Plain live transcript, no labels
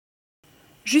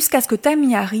Jusqu'à ce que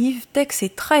Tammy arrive, Tex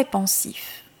est très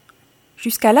pensif.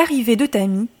 Jusqu'à l'arrivée de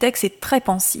Tammy, Tex est très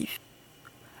pensif.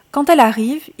 Quand elle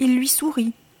arrive, il lui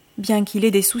sourit, bien qu'il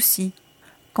ait des soucis.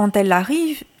 Quand elle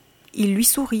arrive, il lui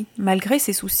sourit, malgré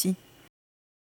ses soucis.